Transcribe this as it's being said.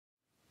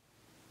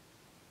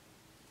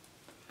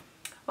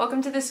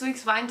Welcome to this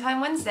week's Vine Time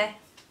Wednesday.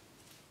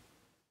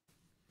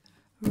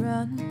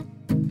 Run.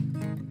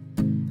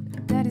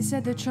 Daddy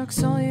said the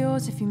truck's all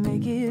yours if you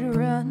make it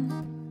run.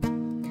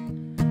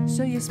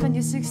 So you spend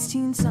your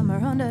 16th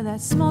summer under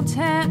that small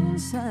town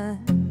sun,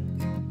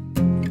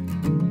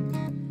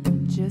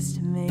 just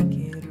to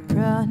make it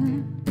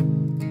run.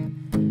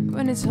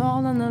 When it's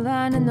all on the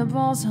line and the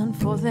ball's on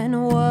 4th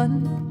and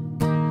 1,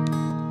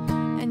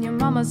 and your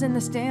mama's in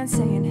the stands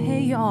saying,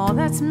 hey y'all,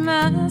 that's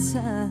my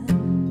son.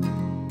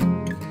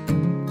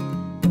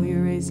 We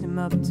raised him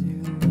up to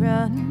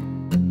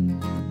run,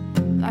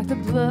 like the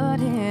blood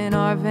in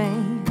our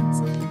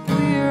veins.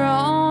 We're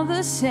all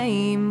the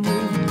same. We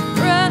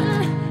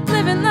run,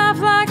 living life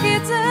like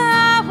it's a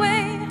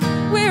highway.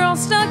 We're all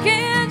stuck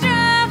in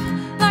drive,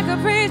 like a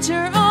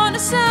preacher on a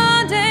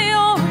Sunday,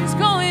 always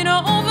going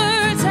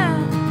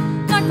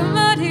overtime, like the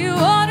muddy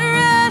water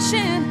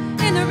rushing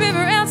in the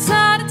river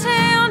outside of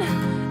town.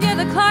 Yeah,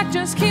 the clock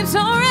just keeps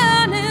on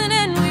running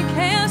and we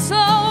can't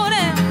slow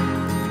down.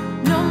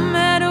 No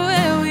matter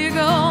where we're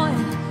going,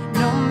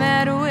 no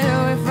matter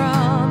where we're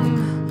from,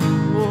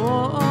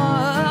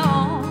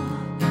 whoa,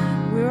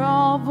 we're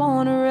all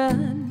born to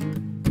run.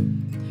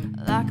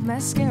 Like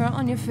mascara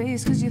on your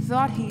face cause you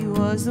thought he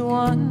was the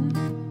one,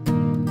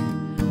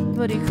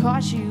 but he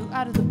caught you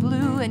out of the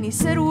blue and he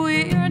said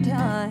we're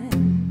done.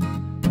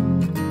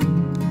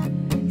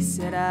 He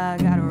said I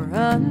gotta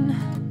run,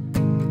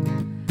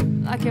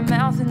 like your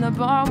mouth in the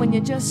bar when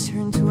you just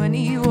turned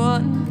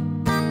 21,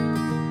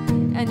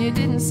 and you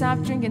didn't stop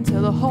drinking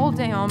till the whole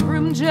damn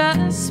room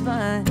just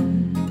spun.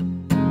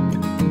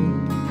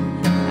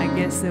 I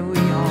guess that we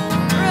all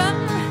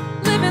run,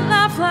 living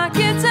life like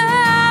it's a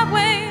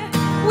highway.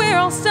 We're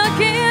all stuck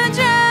in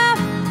drive,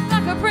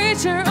 like a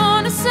preacher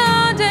on a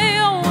Sunday,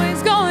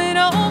 always going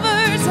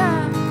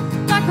overtime,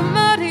 like the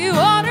muddy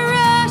water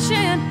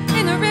rushing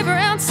in the river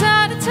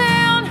outside of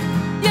town.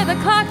 Yeah, the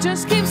clock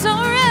just keeps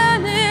on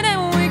running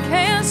and we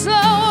can't slow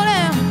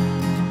down.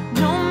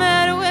 No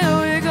matter where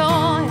we're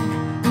going,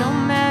 no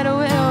matter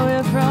where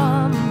we're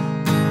from,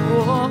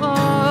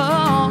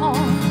 whoa,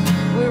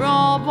 we're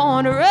all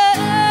born to run.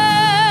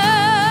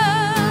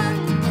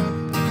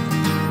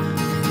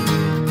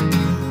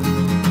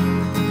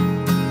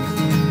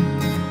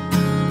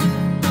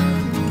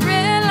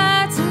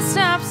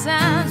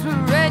 Signs,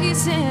 we're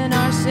racing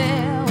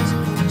ourselves,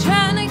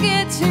 trying to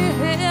get to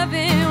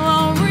heaven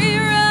while we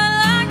run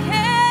like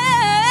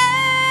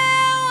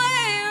hell. We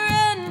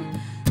run,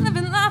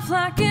 living life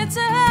like it's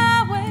a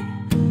highway.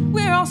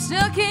 We're all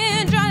stuck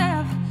in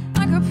drive,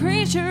 like a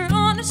preacher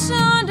on a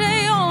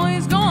Sunday,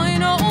 always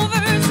going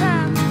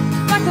overtime,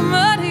 like the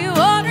muddy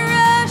water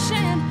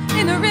rushing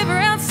in the river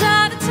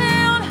outside of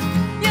town.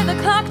 Yeah, the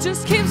clock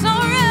just keeps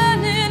on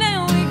running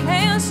and we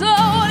can't slow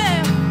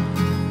down.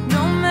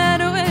 No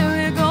matter where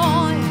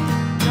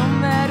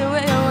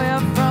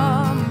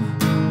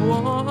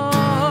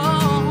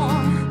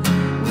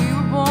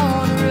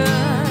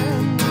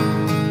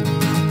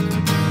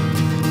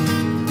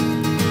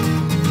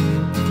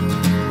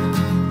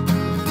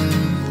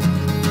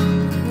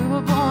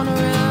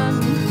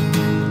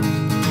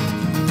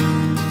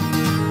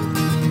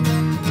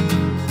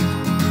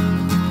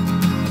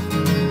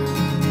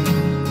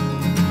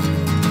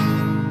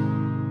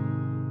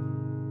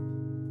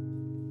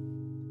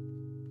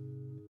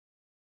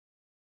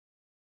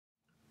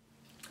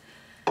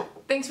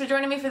Thanks for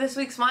joining me for this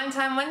week's Vine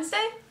Time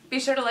Wednesday. Be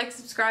sure to like,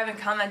 subscribe, and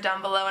comment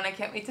down below, and I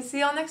can't wait to see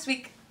you all next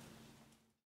week.